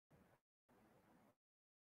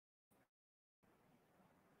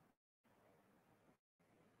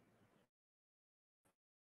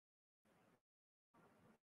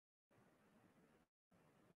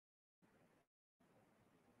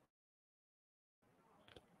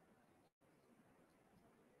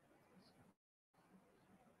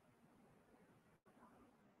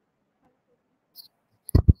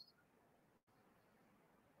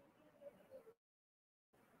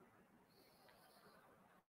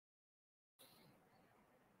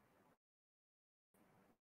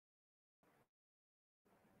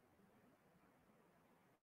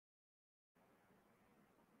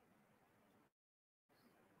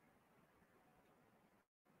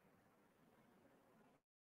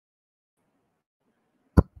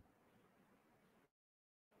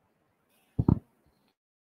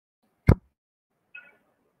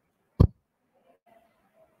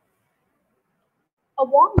A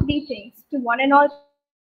warm greetings to one and all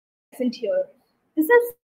present here. This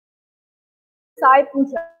is Sai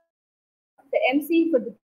Pooja, the MC for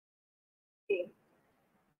the day.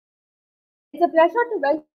 It's a pleasure to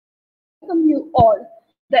welcome you all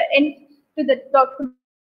to the Dr.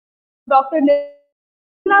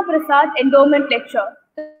 Nirmala Prasad Endowment Lecture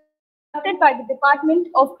conducted by the Department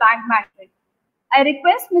of Bank Management. I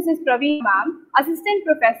request Mrs. Praveena Ma'am, Assistant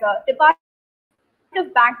Professor, Department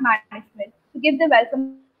of Bank Management, to give the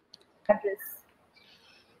welcome address.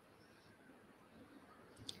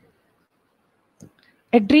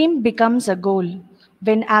 A dream becomes a goal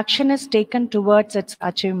when action is taken towards its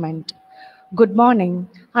achievement. Good morning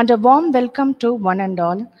and a warm welcome to one and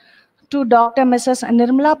all to Dr. Mrs.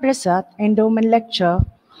 Nirmala Prasad Endowment Lecture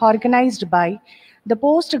organized by the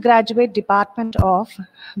Postgraduate Department of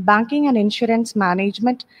Banking and Insurance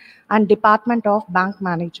Management and Department of Bank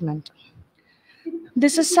Management.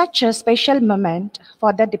 This is such a special moment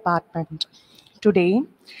for the department. Today,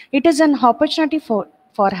 it is an opportunity for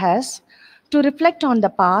us to reflect on the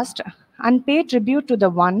past and pay tribute to the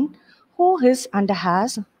one who is and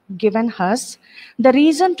has given us the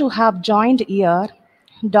reason to have joined here,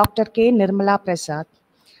 Dr. K. Nirmala Prasad.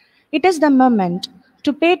 It is the moment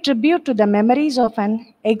to pay tribute to the memories of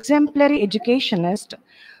an exemplary educationist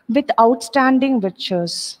with outstanding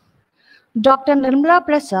virtues. Dr. Nirmala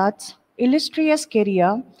Prasad's illustrious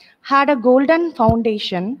career had a golden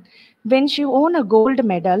foundation when she won a gold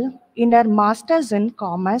medal in her Masters in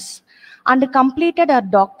Commerce and completed her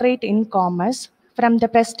doctorate in Commerce from the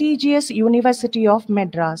prestigious University of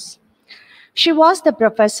Madras. She was the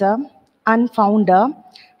professor and founder,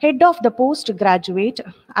 head of the postgraduate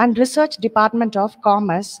and research department of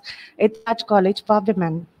commerce at Raj College for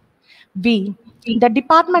Women. We, the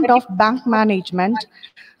Department of Bank Management,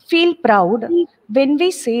 feel proud when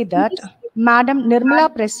we say that Madam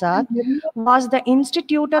Nirmala Prasad was the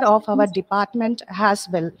institutor of our department as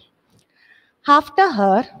well. After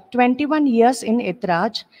her 21 years in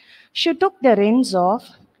Etraj, she took the reins of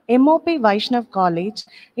MOP Vaishnav College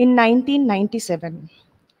in 1997.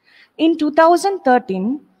 In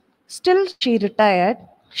 2013, still she retired,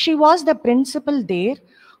 she was the principal there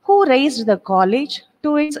who raised the college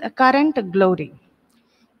to its current glory.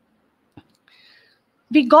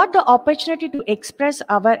 We got the opportunity to express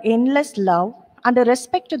our endless love and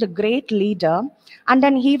respect to the great leader and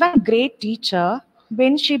an even great teacher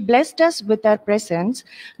when she blessed us with her presence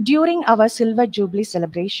during our Silver Jubilee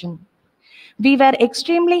celebration. We were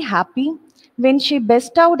extremely happy when she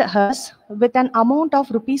bestowed us with an amount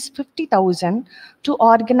of rupees 50,000 to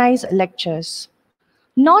organize lectures.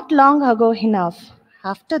 Not long ago enough,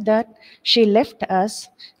 after that, she left us,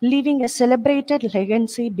 leaving a celebrated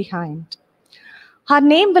legacy behind. Her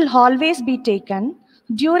name will always be taken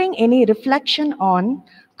during any reflection on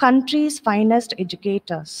country's finest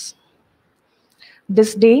educators.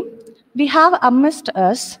 This day, we have amidst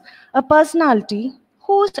us a personality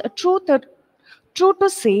whose true to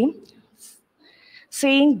say,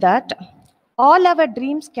 saying that all our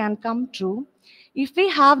dreams can come true if we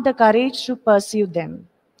have the courage to pursue them.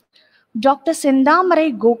 Dr.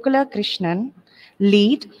 Sendamarai Gokula Krishnan,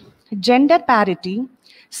 lead, gender parity,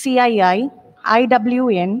 CII,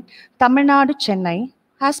 IWN, Tamil Nadu, Chennai,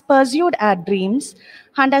 has pursued our dreams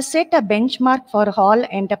and has set a benchmark for all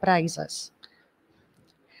enterprises.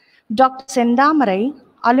 Dr. Sendamarai,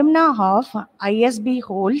 alumna of ISB,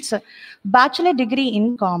 holds bachelor degree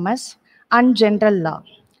in commerce and general law,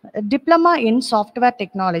 diploma in software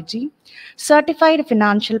technology, certified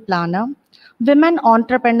financial planner, women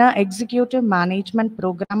entrepreneur executive management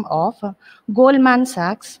program of Goldman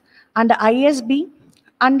Sachs and ISB,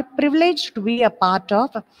 and privileged to be a part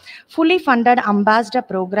of fully funded ambassador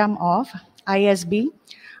program of ISB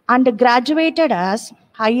and graduated as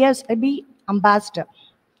ISB ambassador.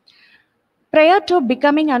 Prior to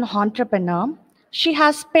becoming an entrepreneur, she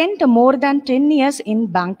has spent more than 10 years in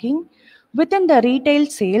banking within the retail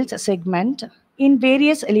sales segment in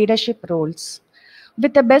various leadership roles.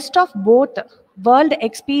 With the best of both world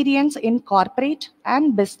experience in corporate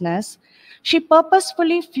and business, she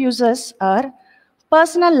purposefully fuses her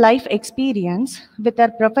personal life experience with her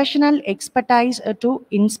professional expertise to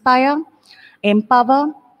inspire,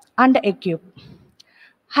 empower, and equip.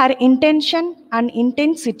 Her intention and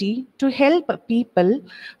intensity to help people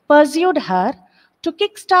pursued her to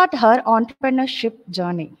kickstart her entrepreneurship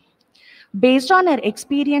journey. Based on her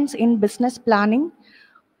experience in business planning,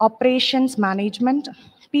 operations management,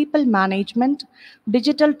 people management,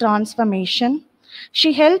 digital transformation,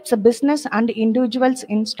 she helps business and individuals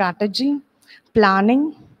in strategy,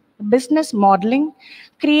 planning, business modeling,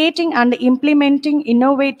 creating and implementing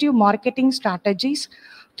innovative marketing strategies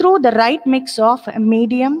through the right mix of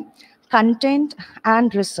medium, content,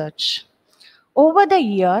 and research. Over the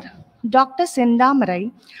year, Dr.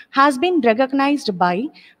 Sindamarai has been recognized by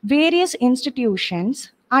various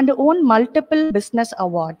institutions and won multiple business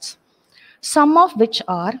awards, some of which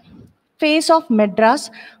are Face of Madras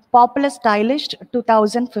Popular Stylist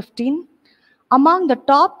 2015, among the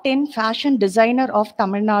top 10 fashion designer of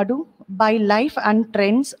Tamil Nadu by Life and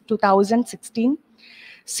Trends 2016,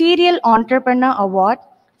 Serial Entrepreneur Award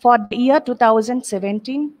for the year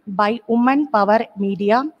 2017 by Women Power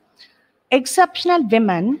Media, Exceptional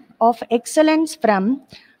Women of Excellence from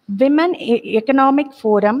Women Economic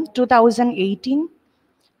Forum 2018,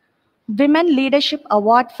 Women Leadership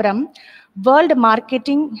Award from World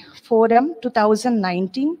Marketing Forum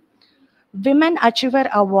 2019, Women Achiever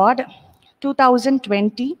Award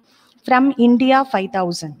 2020 from India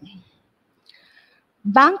 5000.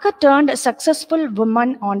 Banker turned successful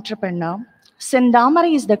woman entrepreneur,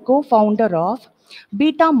 Sindamari is the co-founder of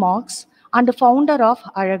Betamox and founder of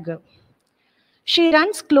Aragu. She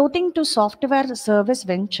runs clothing to software service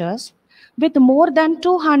ventures with more than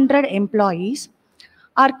 200 employees.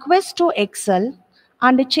 Our quest to excel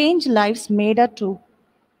and change lives made her to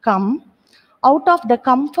come out of the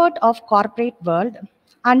comfort of corporate world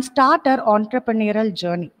and start her entrepreneurial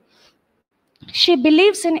journey. She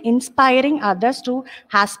believes in inspiring others to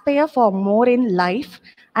aspire for more in life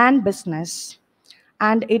and business,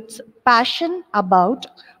 and its passion about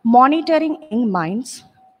monitoring young minds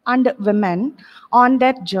and women on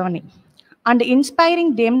their journey and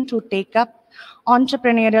inspiring them to take up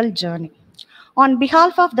entrepreneurial journey. On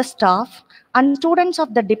behalf of the staff and students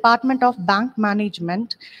of the Department of Bank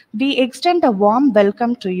Management, we extend a warm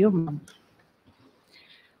welcome to you, ma'am.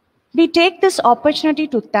 We take this opportunity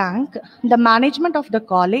to thank the management of the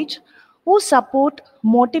college who support,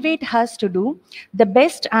 motivate us to do the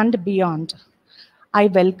best and beyond. I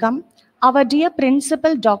welcome our dear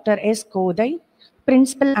Principal Dr. S. Kodai,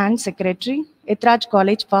 Principal and Secretary, Itraj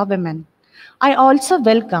College for Women. I also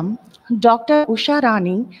welcome Dr. Usha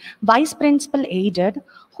Rani, Vice Principal Aided,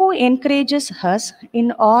 who encourages us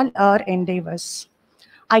in all our endeavors.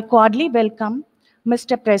 I cordially welcome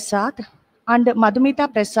Mr. Prasad and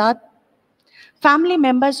Madhumita Prasad, family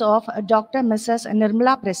members of Dr. Mrs.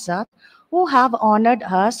 Nirmala Prasad, who have honored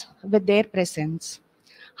us with their presence.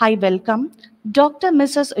 I welcome Dr.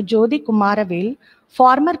 Mrs. Jyoti Kumaravel,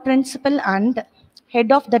 former principal and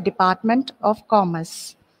head of the Department of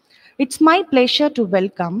Commerce. It's my pleasure to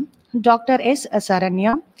welcome Dr. S.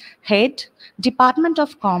 Saranya, head, Department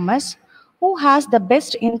of Commerce, who has the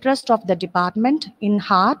best interest of the department in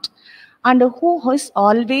heart and who is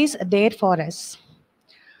always there for us.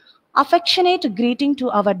 Affectionate greeting to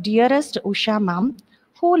our dearest Usha ma'am,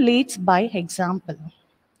 who leads by example.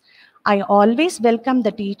 I always welcome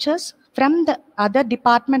the teachers from the other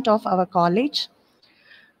department of our college.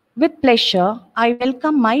 With pleasure, I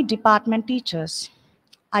welcome my department teachers.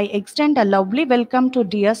 I extend a lovely welcome to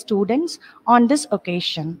dear students on this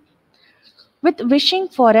occasion. With wishing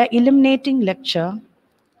for a illuminating lecture,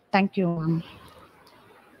 thank you, ma'am.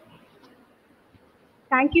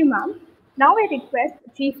 Thank you, ma'am. Now I request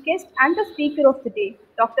the chief guest and the speaker of the day,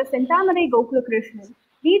 Dr. Sentamarai Gokulakrishnan,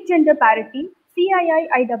 Lead Gender Parity,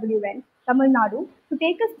 CII-IWN, Tamil Nadu, to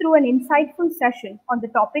take us through an insightful session on the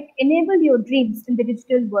topic Enable Your Dreams in the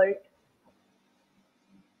Digital World.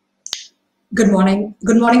 Good morning.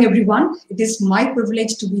 Good morning, everyone. It is my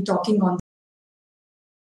privilege to be talking on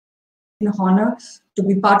honor to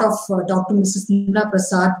be part of Dr. Mrs. Nirmala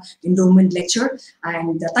Prasad Endowment lecture.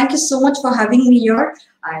 And thank you so much for having me here.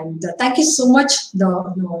 And thank you so much,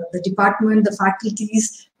 the department, the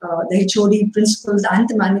faculties, the HOD, principals, and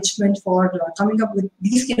the management for coming up with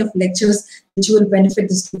these kind of lectures which will benefit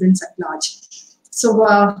the students at large. So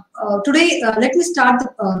today, let me start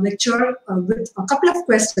the lecture with a couple of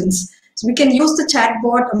questions. So we can use the chat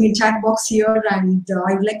box here, and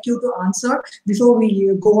I would like you to answer before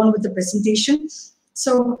we go on with the presentation.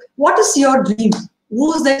 So what is your dream?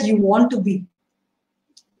 Who is that you want to be?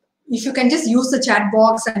 If you can just use the chat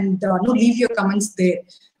box and leave your comments there.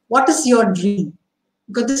 What is your dream?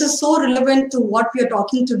 Because this is so relevant to what we are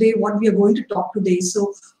talking today, what we are going to talk today.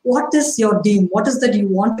 So what is your dream? What is that you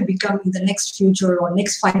want to become in the next future or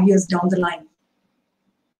next 5 years down the line?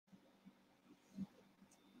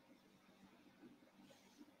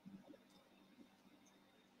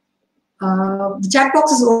 The chat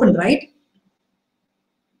box is open, right?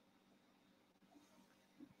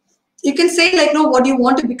 You can say what you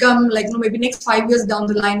want to become, maybe next 5 years down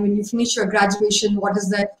the line when you finish your graduation. What is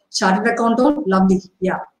that? Chartered accountant? Lovely.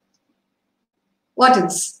 Yeah. What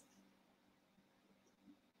else?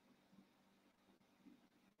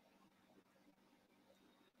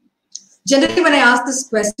 Generally, when I ask this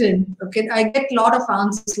question, okay, I get a lot of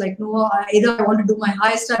answers like, no, either I want to do my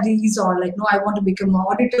higher studies, or like, no, I want to become an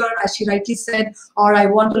auditor, as she rightly said, or I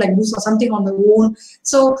want to like do something on my own.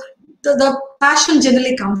 So the passion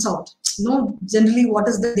generally comes out, generally what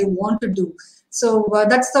is that they want to do. So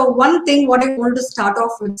that's the one thing what I wanted to start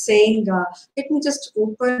off with saying. Let me just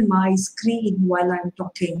open my screen while I'm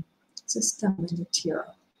talking. Just a minute here.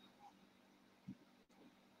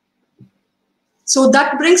 So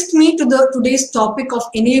that brings me to today's topic of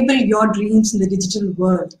enable your dreams in the digital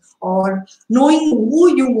world, or knowing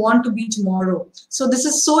who you want to be tomorrow. So this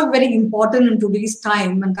is so very important in today's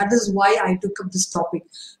time, and that is why I took up this topic.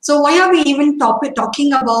 So why are we even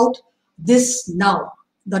talking about this now?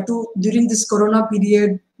 During this Corona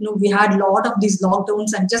period, we had a lot of these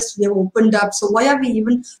lockdowns and just we have opened up. So why are we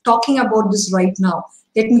even talking about this right now?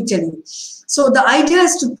 Let me tell you. So the idea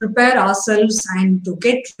is to prepare ourselves and to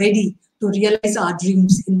get ready to realize our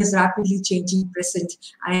dreams in this rapidly changing present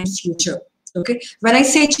and future. Okay, when I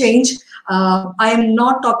say change, I am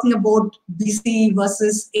not talking about BC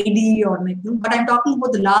versus AD or like, but I'm talking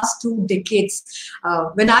about the last 2 decades.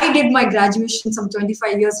 When I did my graduation some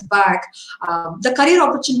 25 years back, the career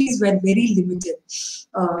opportunities were very limited.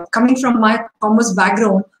 Coming from my commerce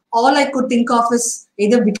background, all I could think of is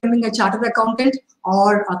either becoming a chartered accountant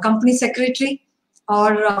or a company secretary,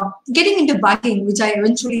 or getting into banking, which I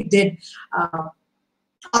eventually did, or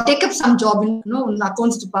take up some job in, in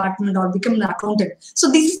accounts department, or become an accountant. So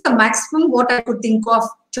this is the maximum what I could think of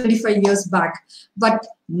 25 years back. But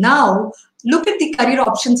now, look at the career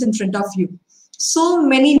options in front of you. So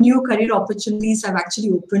many new career opportunities have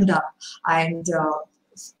actually opened up, and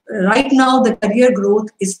right now the career growth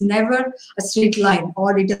is never a straight line,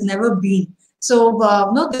 or it has never been. So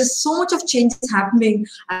there's so much of changes happening,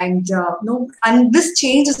 and and this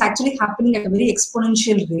change is actually happening at a very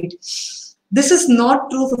exponential rate. This is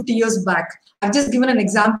not true 50 years back. I've just given an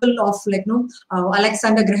example of like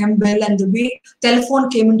Alexander Graham Bell and the way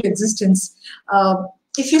telephone came into existence.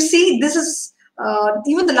 If you see, this is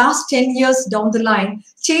even the last 10 years down the line,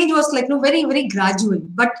 change was like very, very gradual.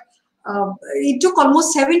 But it took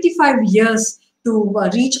almost 75 years to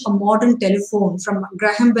reach a modern telephone from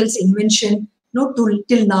Graham Bell's invention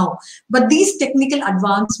till now. But these technical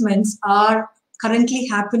advancements are currently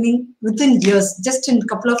happening within years. Just in a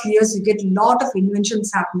couple of years, you get a lot of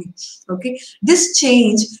inventions happening. Okay, this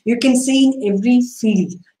change you can see in every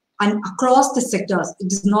field and across the sectors.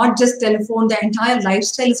 It is not just telephone. The entire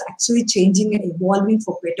lifestyle is actually changing and evolving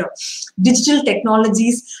for better. Digital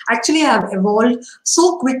technologies actually have evolved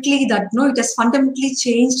so quickly that it has fundamentally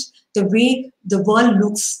changed the way the world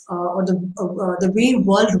looks, or the way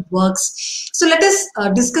world works. So let us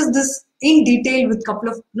discuss this in detail with a couple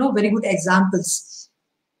of very good examples.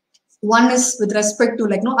 One is with respect to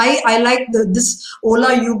I like this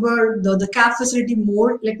Ola Uber, the cab facility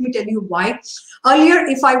more. Let me tell you why. Earlier,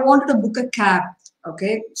 if I wanted to book a cab,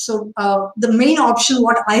 okay, so the main option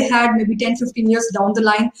what I had maybe 10-15 years down the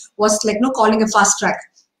line was calling a fast track.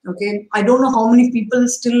 Okay, I don't know how many people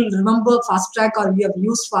still remember fast track, or we have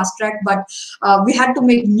used fast track, but we had to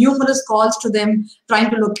make numerous calls to them trying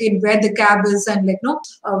to locate where the cab is and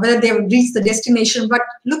whether they have reached the destination. But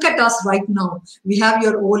look at us right now. We have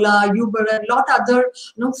your Ola, Uber, and a lot of other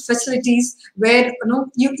facilities where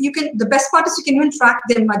you can. The best part is you can even track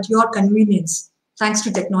them at your convenience thanks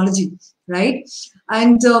to technology, right?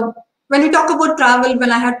 And when we talk about travel,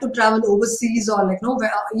 when I had to travel overseas or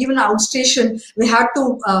even outstation, we had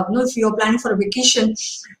to, if you are planning for a vacation,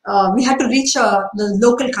 we had to reach the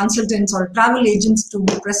local consultants or travel agents, to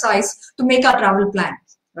be precise, to make our travel plan,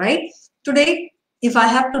 right? Today, if I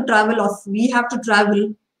have to travel, or if we have to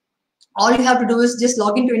travel, all you have to do is just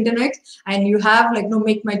log into internet, and you have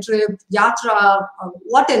make my trip, Yatra,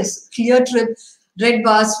 what else, Clear Trip, Red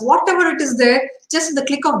Bus, whatever it is there, just the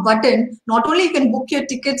click of button, not only you can book your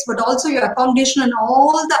tickets, but also your accommodation and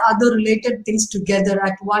all the other related things together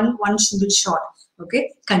at one single shot.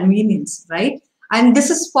 Okay, convenience, right? And this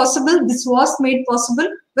is possible. This was made possible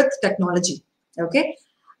with technology. Okay,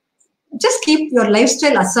 just keep your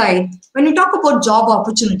lifestyle aside. When we talk about job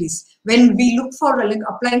opportunities, when we look for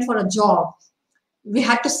applying for a job, we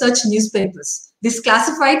had to search newspapers. These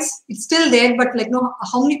classifieds, it's still there, but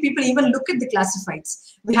how many people even look at the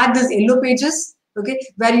classifieds? We had these yellow pages, okay,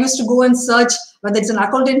 where you used to go and search whether it's an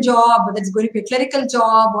accountant job, whether it's going to be a clerical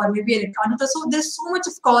job, or maybe an accountant. So there's so much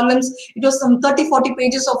of columns. It was some 30-40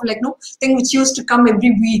 pages of thing which used to come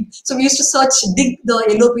every week. So we used to dig the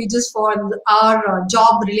yellow pages for our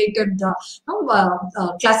job related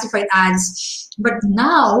classified ads. But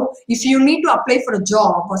now, if you need to apply for a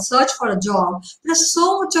job or search for a job, there's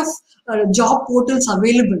so much of job portals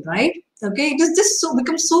available, right? Okay, it is just so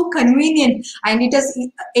become so convenient, and it has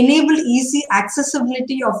enabled easy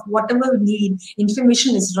accessibility of whatever we need.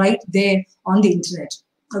 Information is right there on the internet.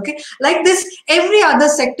 Okay, like this, every other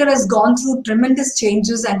sector has gone through tremendous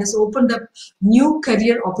changes and has opened up new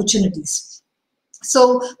career opportunities.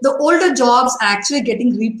 So the older jobs are actually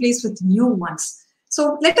getting replaced with new ones.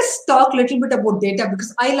 So let us talk a little bit about data,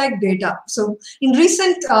 because I like data. So in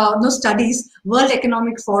recent studies, World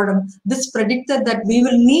Economic Forum, this predicted that we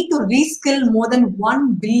will need to reskill more than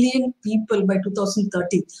 1 billion people by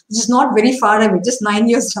 2030, which is not very far away, just 9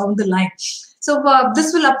 years down the line. So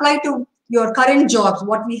this will apply to your current jobs,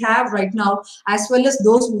 what we have right now, as well as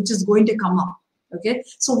those which is going to come up. Okay,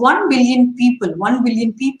 so 1 billion people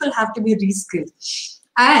have to be reskilled.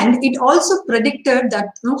 And it also predicted that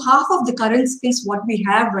half of the current skills what we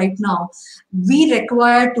have right now, we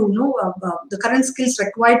require to the current skills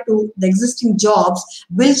required to the existing jobs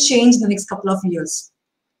will change in the next couple of years.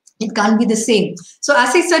 It can't be the same. So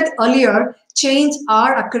as I said earlier, change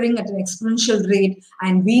are occurring at an exponential rate,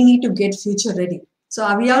 and we need to get future ready. So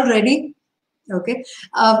are we all ready? Okay,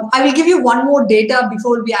 I will give you one more data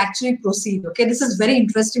before we actually proceed. Okay, this is very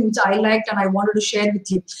interesting, which I liked and I wanted to share with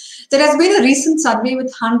you. There has been a recent survey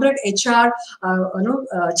with 100 HR,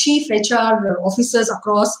 chief HR officers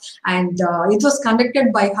across, and it was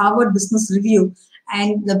conducted by Harvard Business Review.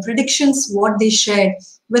 And the predictions what they shared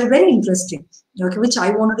were very interesting. Okay, which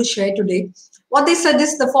I wanted to share today. What they said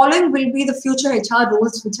is the following will be the future HR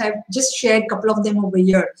roles, which I've just shared a couple of them over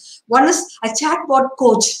here. One is a chatbot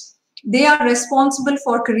coach. They are responsible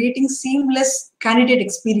for creating seamless candidate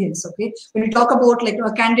experience. Okay, when we talk about like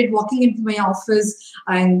a candidate walking into my office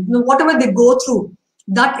and whatever they go through,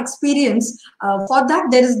 that experience, for that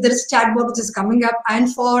there is chatbot which is coming up,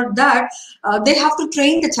 and for that they have to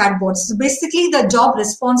train the chatbots. So basically the job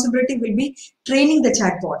responsibility will be training the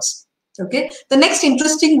chatbots. Okay, the next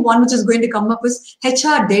interesting one which is going to come up is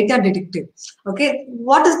HR data detective. Okay,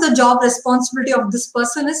 what is the job responsibility of this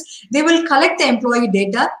person is they will collect the employee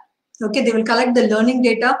data. Okay, they will collect the learning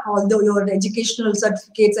data, all your educational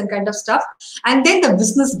certificates and kind of stuff, and then the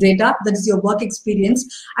business data, that is your work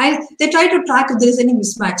experience, and they try to track if there is any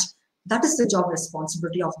mismatch. That is the job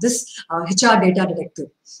responsibility of this HR data detective.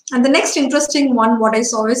 And the next interesting one, what I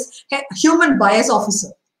saw is human bias officer.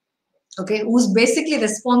 Okay, who's basically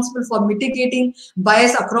responsible for mitigating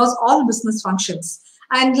bias across all business functions.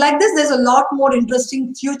 And like this, there's a lot more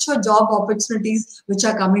interesting future job opportunities which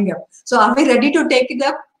are coming up. So are we ready to take it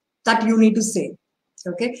up? That you need to say.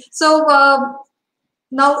 Okay, so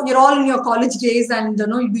now you're all in your college days and you're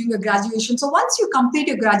doing your graduation. So once you complete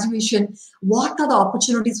your graduation, what are the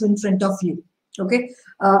opportunities in front of you? Okay,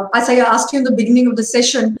 as I asked you in the beginning of the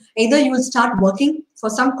session, either you will start working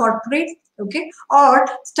for some corporate, okay, or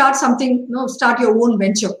start something, start your own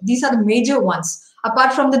venture. These are the major ones.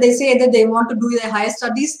 Apart from that, they say either they want to do their higher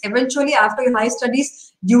studies. Eventually, after your higher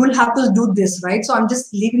studies, you will have to do this, right? So I'm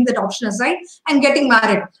just leaving that option aside and getting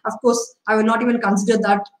married. Of course, I will not even consider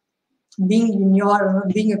that being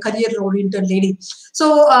a career-oriented lady.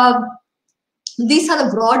 So these are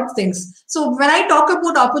the broad things. So when I talk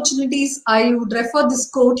about opportunities, I would refer this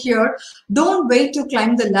quote here: don't wait to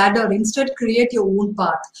climb the ladder, instead create your own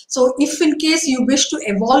path. So if in case you wish to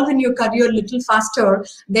evolve in your career a little faster,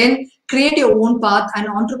 then create your own path, and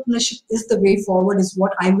entrepreneurship is the way forward, is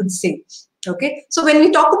what I would say. Okay, so when we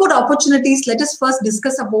talk about opportunities, let us first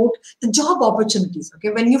discuss about the job opportunities. Okay,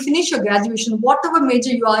 when you finish your graduation, whatever major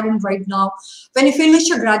you are in right now, when you finish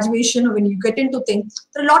your graduation or when you get into things,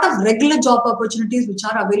 there are a lot of regular job opportunities which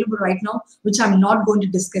are available right now, which I'm not going to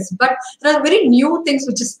discuss. But there are very new things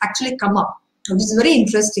which has actually come up, which is very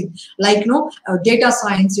interesting, like data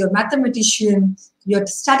science, your mathematician, your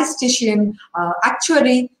statistician,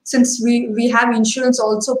 actuary, since we have insurance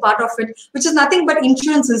also part of it, which is nothing but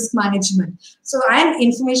insurance risk management. So, and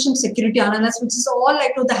information security analyst, which is all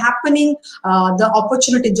like the happening,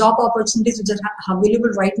 the job opportunities which are available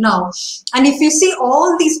right now. And if you see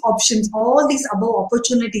all these options, all these above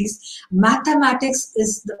opportunities, mathematics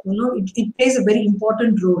is it plays a very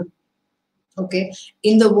important role. Okay,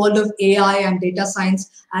 in the world of AI and data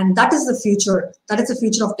science, and that is the future. That is the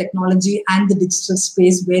future of technology and the digital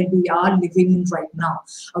space where we are living in right now.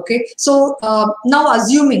 Okay, so now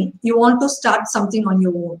assuming you want to start something on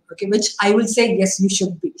your own, okay, which I will say yes, you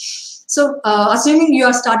should be. So assuming you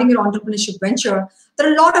are starting your entrepreneurship venture, there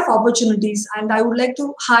are a lot of opportunities, and I would like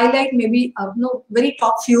to highlight maybe very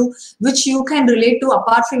top few which you can relate to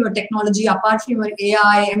apart from your technology, apart from your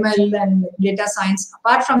AI, ML, and data science.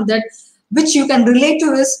 Apart from that, which you can relate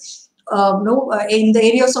to is in the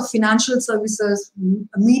areas of financial services,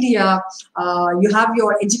 media, you have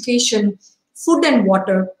your education, food and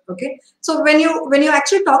water. Okay, so when you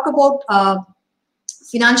actually talk about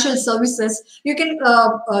financial services, you can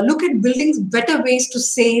look at building better ways to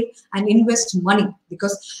save and invest money,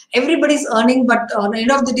 because everybody's earning, but at the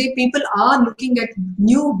end of the day, people are looking at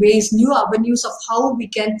new ways, new avenues of how we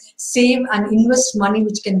can save and invest money,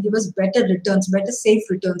 which can give us better returns, better safe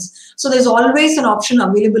returns. So there's always an option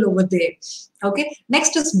available over there. Okay,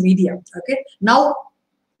 next is media. Okay, now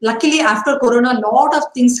luckily after corona, a lot of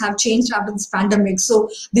things have changed after this pandemic, so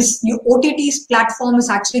this new OTT platform is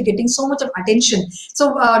actually getting so much of attention.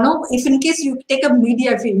 So no, if in case you take a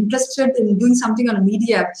media, if you're interested in doing something on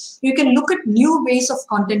media, you can look at new ways of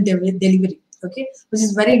content delivery. Okay, which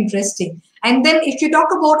is very interesting. And then if you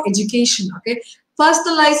talk about education, okay,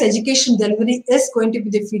 personalized education delivery is going to be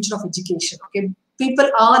the future of education. Okay, people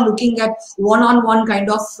are looking at one-on-one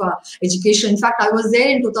kind of education. In fact, I was there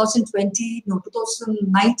in 2019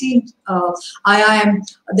 IIM.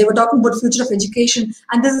 They were talking about future of education,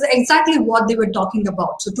 and this is exactly what they were talking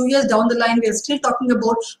about. So 2 years down the line, we are still talking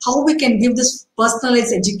about how we can give this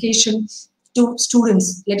personalized education to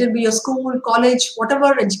students, let it be a school, college,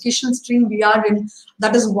 whatever educational stream we are in.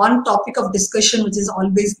 That is one topic of discussion which is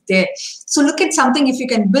always there. So look at something, if you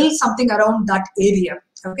can build something around that area.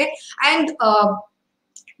 Okay, and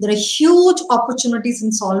there are huge opportunities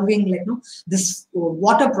in solving, like, this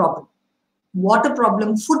water problem,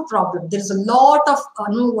 food problem. There's a lot of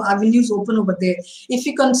avenues open over there. If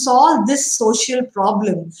you can solve this social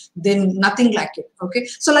problem, then nothing like it. Okay,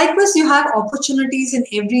 so likewise, you have opportunities in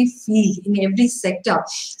every field, in every sector.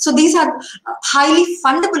 So these are highly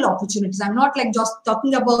fundable opportunities. I'm not like just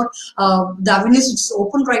talking about the avenues which is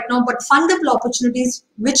open right now, but fundable opportunities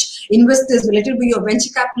which investors, whether it be your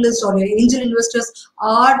venture capitalists or your angel investors,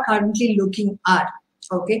 are currently looking at.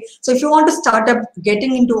 Okay, so if you want to start up,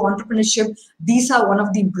 getting into entrepreneurship, these are one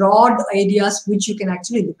of the broad areas which you can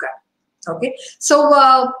actually look at. Okay, so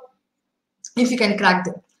if you can crack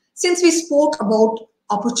them. Since we spoke about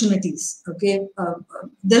opportunities, okay,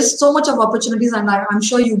 there's so much of opportunities, and I'm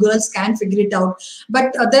sure you girls can figure it out,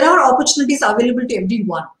 but there are opportunities available to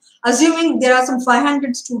everyone. Assuming there are some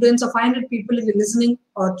 500 students or 500 people listening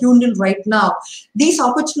or tuned in right now, these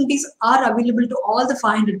opportunities are available to all the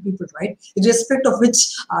 500 people, right? Irrespective of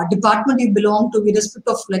which department you belong to,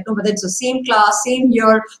 irrespective of whether it's the same class, same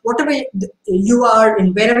year, whatever you are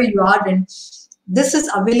in, wherever you are in, this is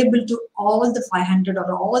available to all the 500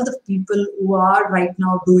 or all the people who are right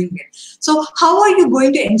now doing it. So how are you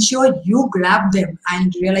going to ensure you grab them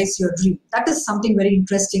and realize your dream? That is something very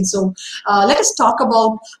interesting. So let us talk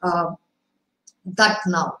about that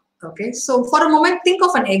now. Okay, so for a moment, think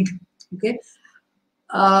of an egg. Okay,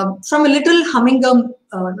 from a little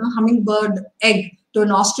hummingbird egg to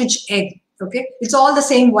an ostrich egg. Okay, it's all the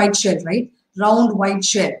same white shell, right? Round white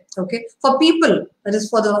shell. Okay, for people, that is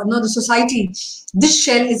for the society, this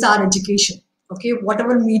shell is our education. Okay,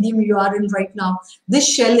 whatever medium you are in right now, this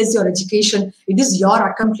shell is your education. It is your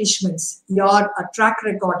accomplishments, your track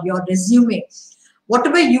record, your resume,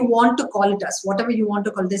 whatever you want to call it as, whatever you want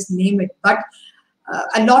to call this, name it. But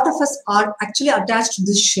a lot of us are actually attached to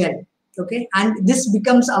this shell. Okay, and this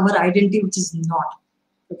becomes our identity, which is not.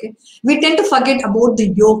 Okay, we tend to forget about the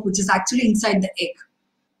yolk, which is actually inside the egg.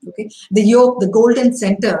 Okay, the yolk, the golden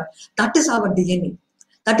center, that is our DNA.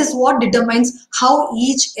 That is what determines how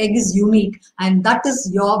each egg is unique, and that is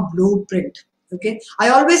your blueprint. Okay, I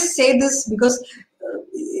always say this because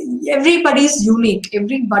everybody is unique.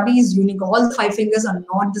 Everybody is unique. All the 5 fingers are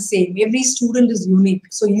not the same. Every student is unique.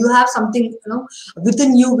 So you have something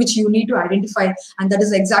within you which you need to identify, and that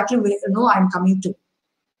is exactly where I'm coming to.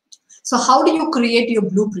 So how do you create your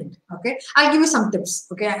blueprint? Okay, I'll give you some tips.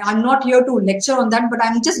 Okay, I'm not here to lecture on that, but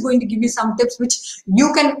I'm just going to give you some tips which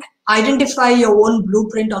you can identify your own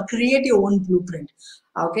blueprint or create your own blueprint.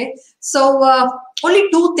 Okay, so only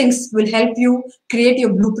 2 things will help you create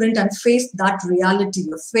your blueprint and face that reality,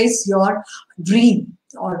 or face your dream,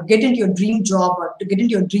 or get into your dream job, or to get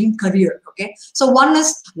into your dream career. Okay, so one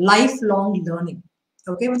is lifelong learning.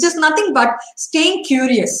 Okay, which is nothing but staying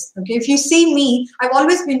curious. Okay, if you see me, I've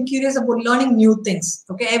always been curious about learning new things.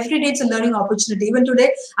 Okay, every day it's a learning opportunity. Even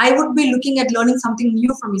today, I would be looking at learning something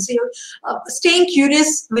new from you. So staying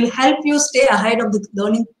curious will help you stay ahead of the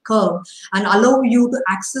learning curve and allow you to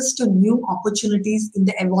access to new opportunities in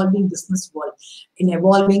the evolving business world, in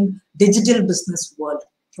evolving digital business world.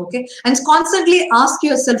 Okay, and constantly ask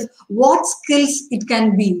yourself what skills it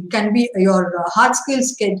can be. It can be your hard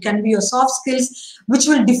skills, it can be your soft skills, which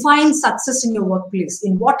will define success in your workplace,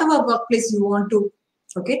 in whatever workplace you want to.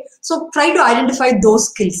 Okay, so try to identify those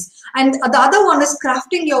skills. And the other one is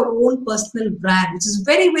crafting your own personal brand, which is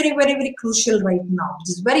very, very, very, very crucial right now,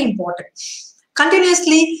 which is very important.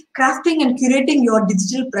 continuously crafting and curating your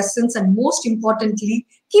digital presence, and most importantly,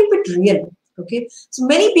 keep it real. Okay, so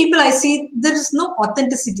many people I see, there is no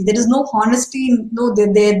authenticity, there is no honesty in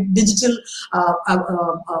their digital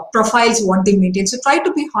profiles what they maintain. So try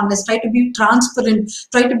to be honest, try to be transparent,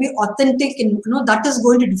 try to be authentic, and that is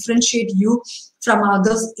going to differentiate you from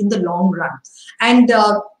others in the long run. And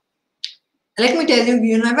let me tell you,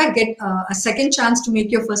 you never get a second chance to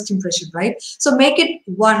make your first impression, right? So make it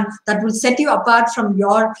one that will set you apart from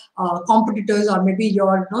your competitors, or maybe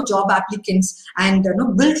your job applicants, and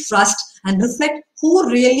build trust and reflect who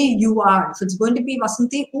really you are. If it's going to be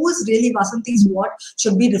Vasanthi, who is really Vasanthi is what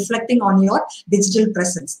should be reflecting on your digital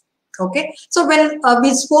presence. Okay, so when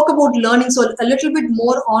we spoke about learning, so a little bit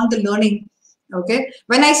more on the learning. Okay,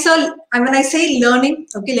 when I say learning,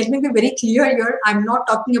 okay, let me be very clear here. I'm not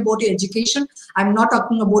talking about your education. I'm not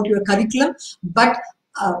talking about your curriculum, but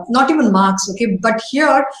not even marks. Okay, but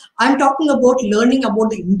here I'm talking about learning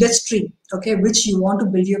about the industry. Okay, which you want to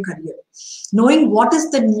build your career. Knowing what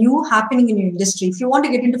is the new happening in your industry. If you want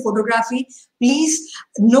to get into photography, please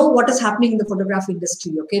know what is happening in the photography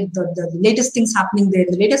industry. Okay, the latest things happening there,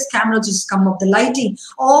 the latest cameras just come up, the lighting,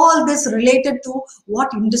 all this related to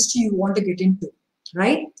what industry you want to get into,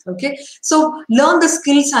 right? Okay, so learn the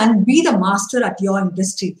skills and be the master at your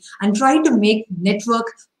industry, and try to make network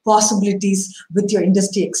possibilities with your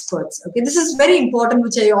industry experts. Okay, this is very important,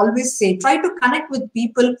 which I always say. Try to connect with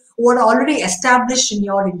people who are already established in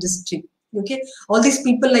your industry. Okay, all these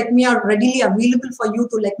people like me are readily available for you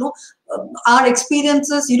to our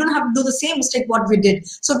experiences. You don't have to do the same mistake what we did.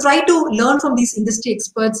 So try to learn from these industry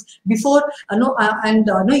experts before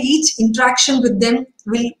each interaction with them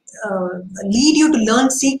will lead you to learn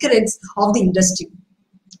secrets of the industry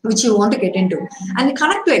which you want to get into, and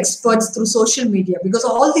connect to experts through social media, because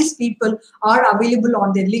all these people are available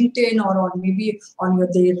on their LinkedIn, or maybe on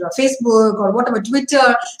their Facebook or whatever,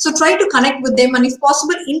 Twitter. So try to connect with them, and if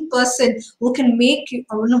possible in person, who can make you,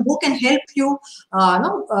 who can help you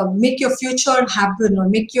make your future happen or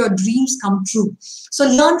make your dreams come true. So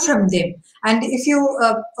learn from them. And if you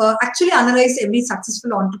actually analyze every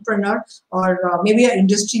successful entrepreneur, or maybe an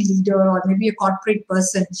industry leader, or maybe a corporate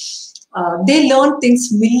person, they learn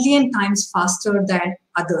things million times faster than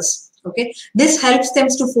others. Okay, this helps them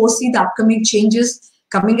to foresee the upcoming changes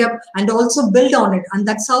coming up and also build on it, and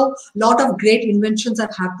that's how a lot of great inventions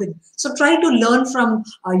have happened. So try to learn from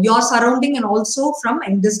your surrounding, and also from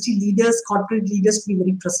industry leaders, corporate leaders, to be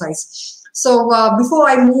very precise. So before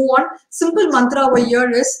I move on, simple mantra over here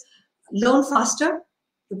is learn faster,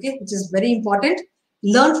 okay, which is very important.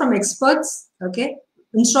 Learn from experts, okay,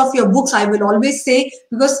 instead of your books, I will always say,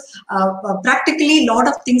 because practically a lot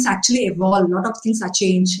of things actually evolve, a lot of things are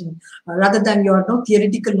changing rather than your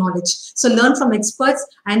theoretical knowledge. So learn from experts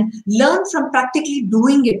and learn from practically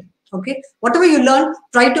doing it. Okay, whatever you learn,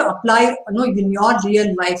 try to apply in your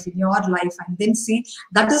real life, and then see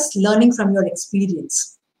that is learning from your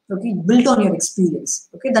experience. Okay, built on your experience.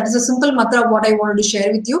 Okay, that is a simple mantra what I wanted to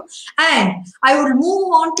share with you. And I will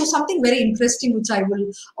move on to something very interesting, which I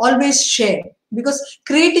will always share, because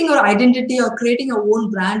creating your identity or creating your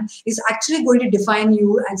own brand is actually going to define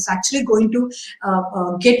you, and it's actually going to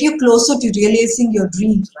get you closer to realizing your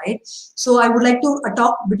dreams, right? So I would like to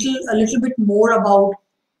talk a little bit more about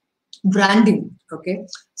branding. Okay,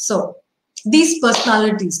 so these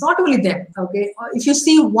personalities, not only them, okay, if you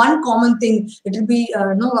see one common thing, it will be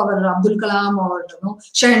our Abdul Kalam, or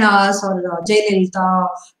Shehnaz, or Jayalalitha,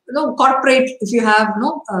 corporate, if you have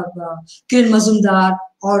Kiran Mazumdar,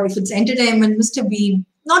 or if it's entertainment, Mr. Bean,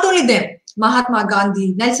 not only them, Mahatma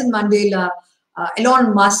Gandhi, Nelson Mandela,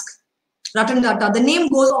 Elon Musk, Ratan Tata, the name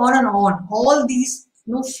goes on and on. All these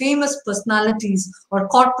famous personalities or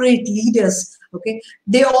corporate leaders, okay,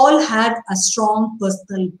 they all had a strong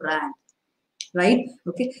personal brand, right?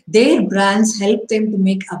 Okay, their brands help them to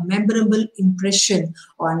make a memorable impression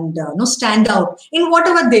and stand out in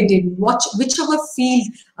whatever they did, whichever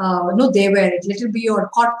field they were. Let it be your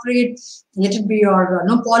corporate, let it be your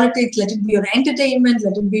politics, let it be your entertainment,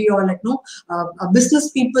 let it be your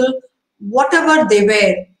business people, whatever they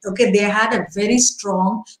were. Okay, they had a very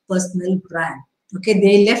strong personal brand. Okay,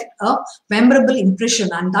 they left a memorable impression,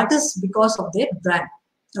 and that is because of their brand.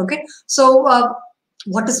 Okay, so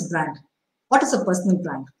what is brand? What is a personal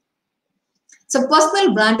brand? So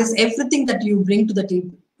personal brand is everything that you bring to the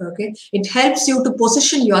table. Okay, it helps you to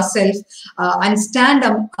position yourself and stand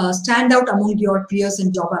out among your peers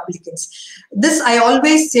and job applicants. This, I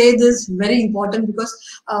always say this, very important, because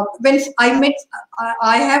when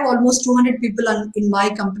I have almost 200 people in my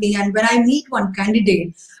company, and when I meet one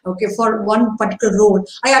candidate, okay, for one particular role,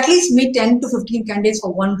 I at least meet 10 to 15 candidates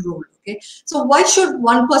for one role. Okay, so why should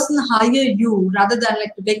one person hire you rather than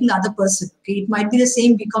like taking the other person? Okay, it might be the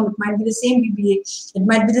same BCom, it might be the same BBA, it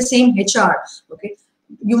might be the same HR. Okay,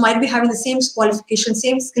 you might be having the same qualification,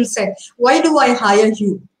 same skill set. Why do I hire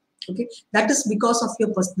you? Okay, that is because of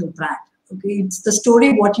your personal brand. Okay, it's the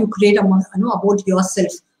story what you create about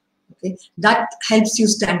yourself. Okay, that helps you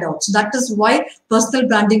stand out. So that is why personal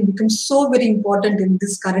branding becomes so very important in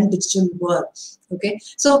this current digital world. Okay,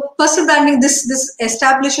 so personal branding, this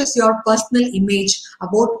establishes your personal image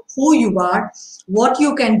about who you are, what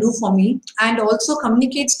you can do for me, and also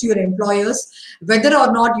communicates to your employers whether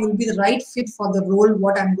or not you'll be the right fit for the role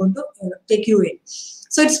what I'm going to take you in.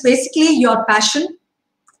 So it's basically your passion,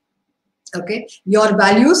 okay, your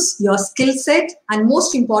values, your skill set, and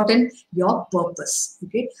most important, your purpose.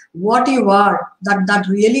 Okay, what you are, that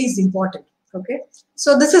really is important. Okay,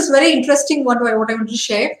 so this is very interesting what I want to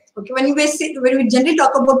share. Okay, when we generally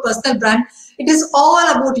talk about personal brand, it is all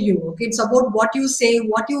about you. Okay, it's about what you say,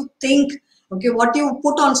 what you think, okay, what you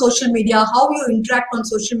put on social media, how you interact on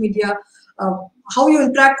social media, uh, how you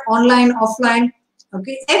interact online, offline.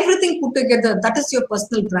 Okay, everything put together, that is your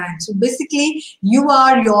personal brand. So basically, you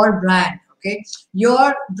are your brand. Okay,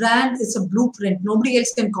 your brand is a blueprint. Nobody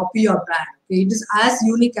else can copy your brand. Okay, it is as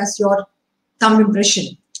unique as your thumb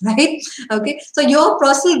impression, right? Okay, so your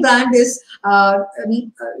personal brand is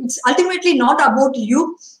it's ultimately not about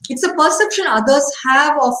you. It's a perception others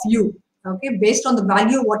have of you. Okay, based on the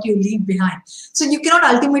value what you leave behind. So you cannot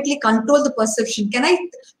ultimately control the perception. Can I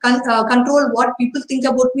control what people think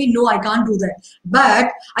about me? No, I can't do that.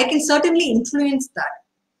 But I can certainly influence that.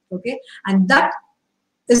 Okay, and that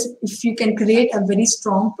is if you can create a very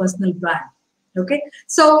strong personal brand. Okay,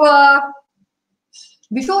 so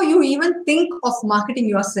before you even think of marketing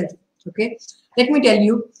yourself, okay, let me tell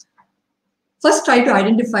you, first try to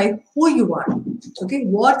identify who you are. Okay,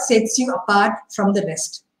 what sets you apart from the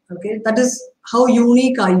rest? Okay, that is how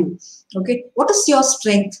unique are you. Okay, what is your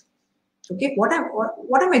strength? Okay, what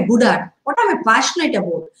am I good at, what am I passionate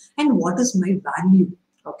about, and what is my value?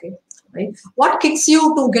 Okay, right, what kicks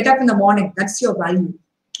you to get up in the morning? That's your value.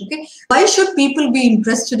 Okay, why should people be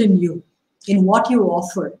interested in you, in what you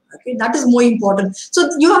offer? Okay, that is more important. So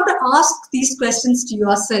you have to ask these questions to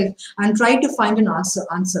yourself and try to find an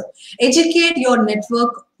answer. Educate your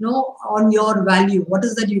network, on your value. What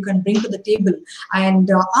is that you can bring to the table? And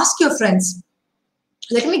ask your friends.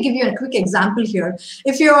 Let me give you a quick example here.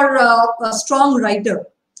 If you're a strong writer,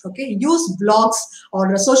 okay, use blogs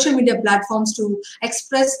or social media platforms to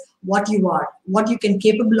express what you are, what you can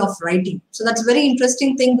capable of writing. So that's a very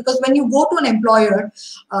interesting thing, because when you go to an employer,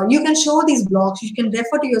 you can show these blogs, you can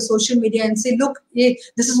refer to your social media and say, look, hey,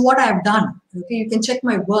 this is what I have done. Okay, you can check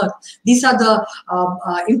my work. These are the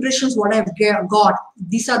impressions what I've got.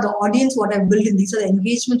 These are the audience what I've built in. These are the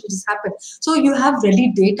engagement which has happened. So you have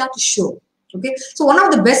ready data to show. Okay, so one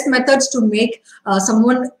of the best methods to make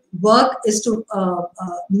someone work is to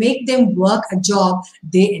make them work a job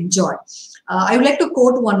they enjoy. I would like to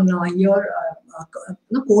quote one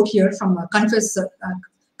quote here from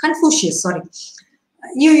Confucius. Sorry,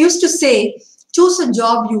 you used to say, "Choose a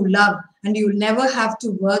job you love, and you will never have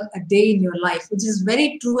to work a day in your life," which is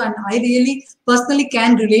very true, and I really personally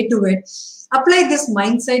can relate to it. Apply this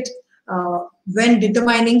mindset when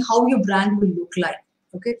determining how your brand will look like.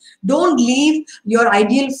 Okay, don't leave your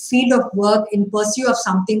ideal field of work in pursuit of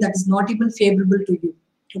something that is not even favorable to you.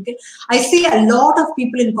 Okay, I see a lot of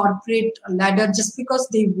people in corporate ladder just because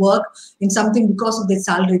they work in something because of their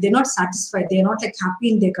salary. They're not satisfied. They're not like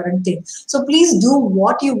happy in their current thing. So please do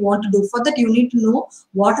what you want to do. For that, you need to know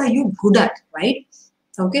what are you good at, right?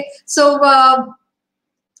 Okay, so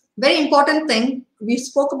very important thing. We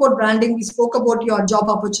spoke about branding. We spoke about your job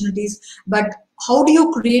opportunities, but how do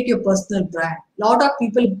you create your personal brand? A lot of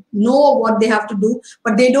people know what they have to do,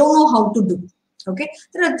 but they don't know how to do. Okay,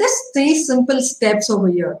 there are just 3 simple steps over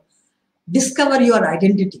here. Discover your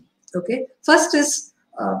identity. Okay, first is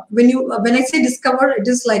when I say discover, it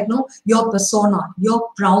is like your persona, your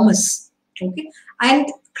promise. Okay,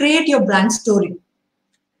 and create your brand story.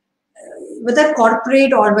 Whether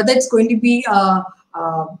corporate or whether it's going to be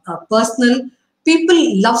personal,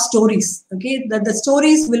 people love stories. Okay, the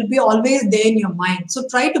stories will be always there in your mind. So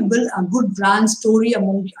try to build a good brand story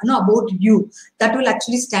about you that will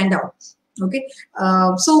actually stand out. Okay,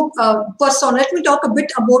 persona. Let me talk a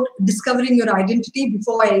bit about discovering your identity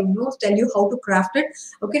before I tell you how to craft it.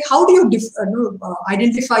 Okay, how do you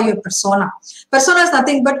identify your persona? Persona is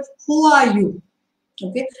nothing but who are you?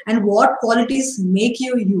 Okay, and what qualities make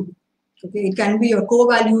you you? Okay, it can be your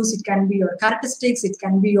core values, it can be your characteristics, it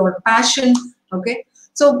can be your passion. Okay,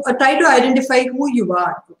 so try to identify who you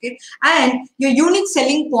are. Okay, and your unique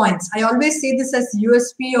selling points. I always say this as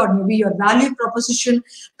USP or maybe your value proposition.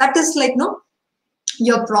 That is like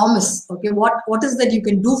your promise. Okay, what is that you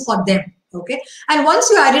can do for them? Okay, and once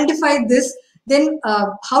you identify this, then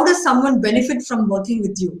how does someone benefit from working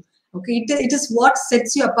with you? Okay, it is what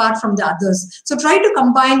sets you apart from the others. So try to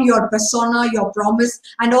combine your persona, your promise,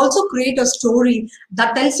 and also create a story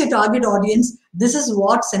that tells your target audience, this is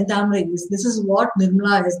what Centamra is, this is what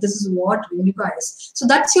Nirmala is, this is what Renuka is. So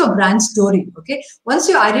that's your brand story. Okay, once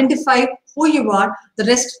you identify who you are, the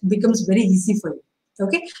rest becomes very easy for you.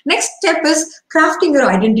 Okay, next step is crafting your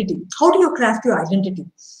identity. How do you craft your identity?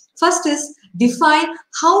 First is define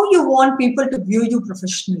how you want people to view you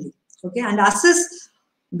professionally. Okay, and assess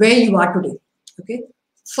where you are today. Okay,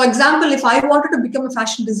 for example, if I wanted to become a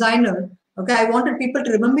fashion designer, okay, I wanted people to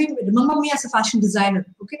remember me as a fashion designer.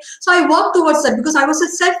 Okay, so I worked towards that because I was a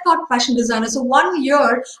self-taught fashion designer. So 1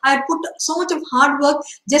 year I had put so much of hard work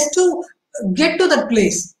just to get to that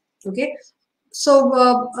place. Okay,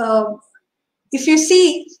 so if you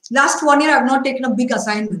see, last 1 year I've not taken up big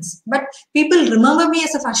assignments, but people remember me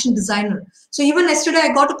as a fashion designer. So even yesterday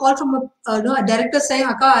I got a call from a director saying,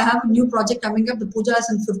 Akka, I have a new project coming up. The puja is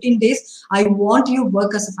in 15 days. I want you to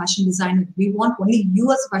work as a fashion designer. We want only you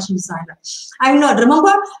as a fashion designer.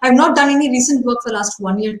 Remember, I've not done any recent work for the last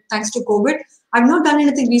 1 year thanks to COVID. I've not done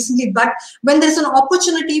anything recently, but when there's an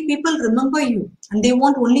opportunity, people remember you and they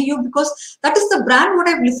want only you because that is the brand what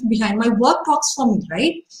I've left behind. My work talks for me,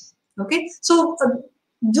 right? Okay, so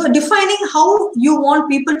defining how you want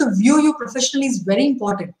people to view you professionally is very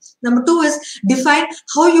important. Number two is define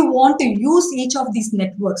how you want to use each of these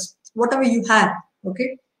networks, whatever you have.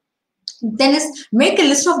 Okay, then is make a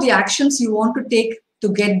list of the actions you want to take to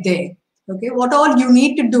get there. Okay, what all you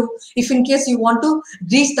need to do if in case you want to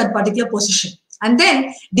reach that particular position. And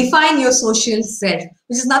then define your social self,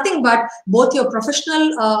 which is nothing but both your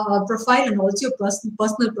professional profile and also your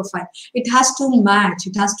personal profile. It has to match,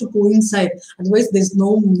 it has to coincide. Otherwise, there's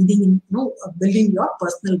no meaning in building your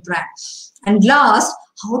personal brand. And last,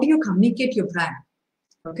 how do you communicate your brand?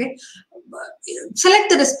 Okay, select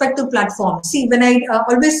the respective platform. See, when I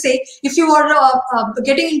always say, if you are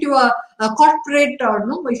getting into a corporate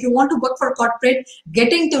or if you want to work for a corporate,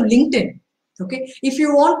 get into LinkedIn. Okay, if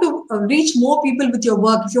you want to reach more people with your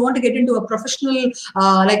work, if you want to get into a professional,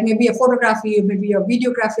 like maybe a photography, maybe a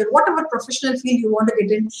videography, or whatever professional field you want to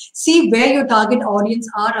get in, see where your target audience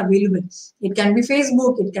are available. It can be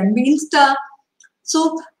Facebook, it can be Insta.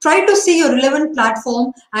 So try to see your relevant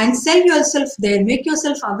platform and sell yourself there, make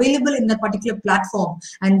yourself available in that particular platform,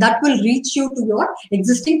 and that will reach you to your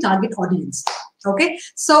existing target audience. Okay,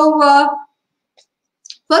 so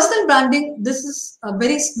personal branding, this is a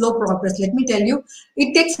very slow progress. Let me tell you,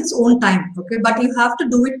 it takes its own time, okay, but you have to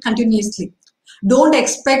do it continuously. Don't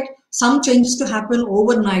expect some changes to happen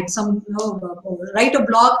overnight. Write a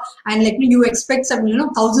blog and you expect some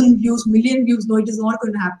 1,000 views, million views. No, it is not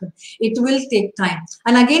going to happen. It will take time.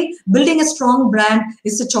 And again, building a strong brand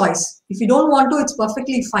is a choice. If you don't want to, it's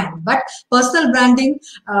perfectly fine. But personal branding,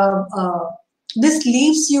 this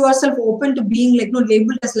leaves yourself open to being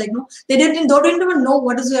labeled as they don't even know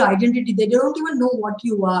what is your identity. They don't even know what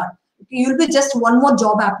you are. You'll be just one more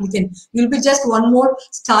job applicant. You'll be just one more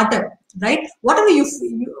startup, right? Whatever you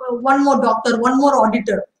one more doctor, one more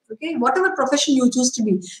auditor. Okay, whatever profession you choose to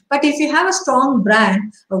be. But if you have a strong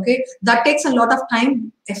brand, okay, that takes a lot of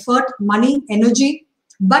time, effort, money, energy,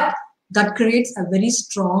 but that creates a very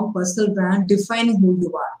strong personal brand defining who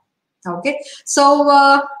you are. Okay,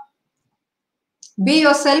 so be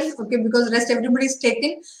yourself, okay, because rest everybody is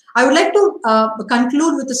taken. I would like to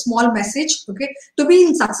conclude with a small message, okay, to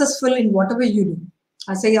be successful in whatever you do.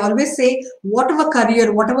 As I always say, whatever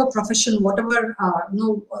career, whatever profession, whatever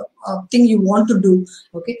thing you want to do,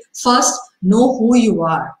 okay, first know who you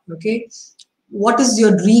are, okay, what is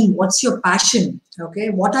your dream, what's your passion, okay,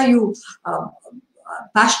 what are you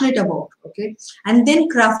passionate about, okay, and then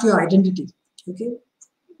craft your identity, okay,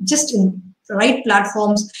 just in right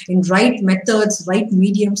platforms, in right methods, right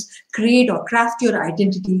mediums, create or craft your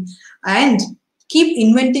identity and keep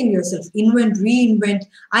inventing yourself, invent, reinvent,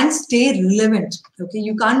 and stay relevant. Okay,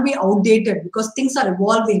 you can't be outdated because things are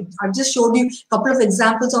evolving. I've just showed you a couple of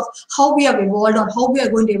examples of how we have evolved or how we are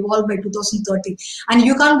going to evolve by 2030. And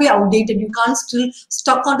you can't be outdated. You can't still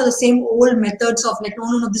stuck onto the same old methods of like,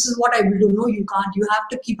 no, this is what I will do. No, you can't. You have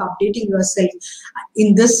to keep updating yourself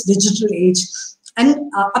in this digital age.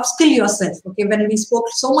 And upskill yourself. Okay, when we spoke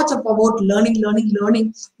so much about learning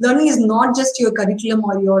is not just your curriculum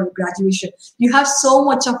or your graduation. You have so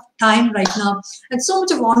much of time right now and so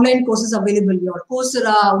much of online courses available. Your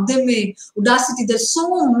Coursera, Udemy, Udacity, there's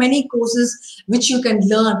so many courses which you can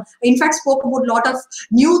learn. In fact, spoke about a lot of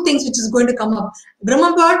new things which is going to come up.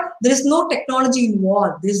 Remember, there is no technology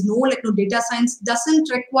involved. There's no data science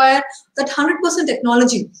doesn't require that 100%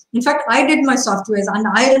 technology. In fact, I did my softwares and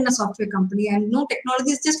I run a software company, and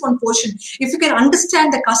technology is just one portion. If you can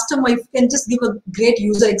understand the customer, if you can just give a great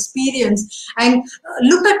user experience and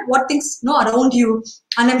look at what things around you,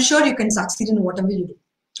 and I'm sure you can succeed in whatever you do.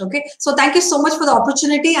 Okay, so thank you so much for the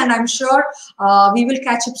opportunity, and I'm sure we will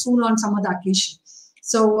catch up soon on some other occasion.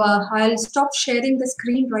 So I'll stop sharing the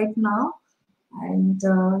screen right now, and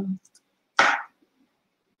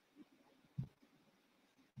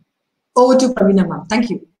over to Pravina ma'am. Thank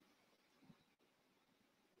you.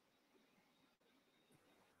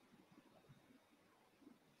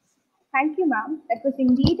 Thank you, ma'am. That was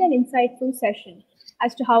indeed an insightful session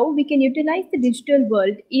as to how we can utilize the digital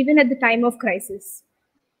world even at the time of crisis.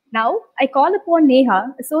 Now, I call upon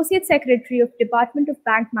Neha, Associate Secretary of Department of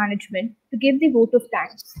Bank Management, to give the vote of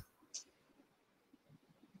thanks.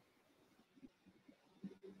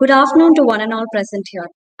 Good afternoon to one and all present here.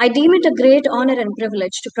 I deem it a great honor and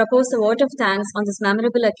privilege to propose a vote of thanks on this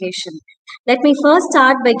memorable occasion. Let me first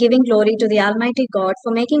start by giving glory to the Almighty God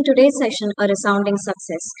for making today's session a resounding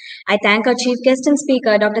success. I thank our Chief Guest and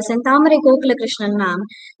Speaker, Dr. Senthamare Gokulakrishnan Ma'am,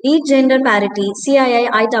 Lead Gender Parity, CII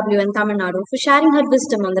IWN Tamil Nadu, for sharing her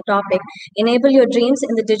wisdom on the topic, Enable Your Dreams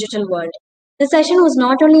in the Digital World. The session was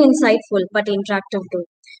not only insightful but interactive too.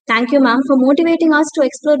 Thank you, ma'am, for motivating us to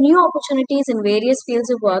explore new opportunities in various fields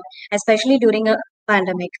of work, especially during a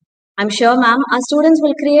pandemic. I'm sure, ma'am, our students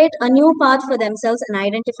will create a new path for themselves and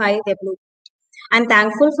identify their blueprint. I'm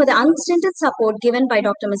thankful for the unstinted support given by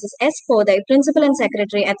Dr. Mrs. S. Kodai, Principal and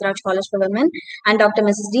Secretary at Raj College for Women, and Dr.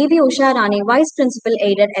 Mrs. D.B. Usha Rani, Vice Principal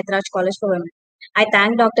Aided at Raj College for Women. I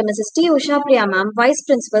thank Dr. Mrs. T. Usha Priya Ma'am, Vice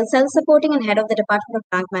Principal, Self-Supporting and Head of the Department of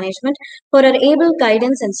Bank Management, for her able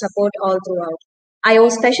guidance and support all throughout. I owe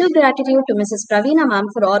special gratitude to Mrs. Praveena Ma'am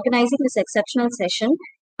for organizing this exceptional session.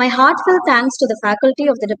 My heartfelt thanks to the faculty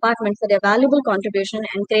of the department for their valuable contribution and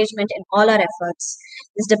encouragement in all our efforts.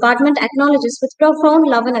 This department acknowledges with profound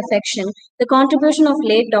love and affection the contribution of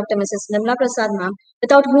late Dr. Mrs. Nirmala Prasad Ma'am,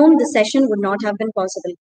 without whom this session would not have been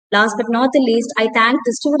possible. Last but not the least, I thank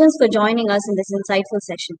the students for joining us in this insightful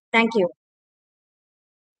session. Thank you.